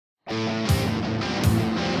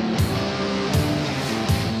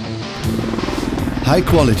High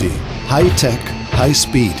quality, high tech, high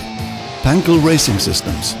speed. Pankl Racing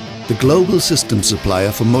Systems, the global systems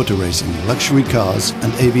supplier for motor racing, luxury cars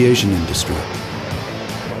and aviation industry.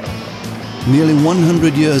 Nearly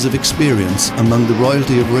 100 years of experience among the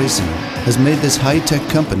royalty of racing has made this high-tech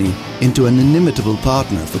company into an inimitable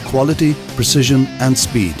partner for quality, precision and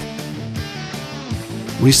speed.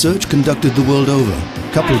 Research conducted the world over,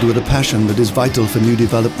 coupled with a passion that is vital for new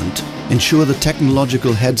development, ensure the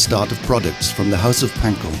technological head start of products from the House of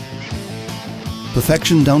Pankl.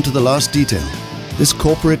 Perfection down to the last detail. This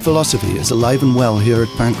corporate philosophy is alive and well here at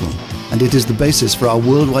Pankl, and it is the basis for our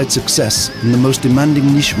worldwide success in the most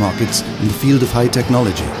demanding niche markets in the field of high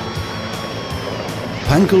technology.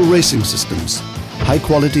 Pankl Racing Systems. High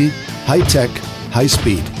quality, high tech, high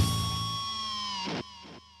speed.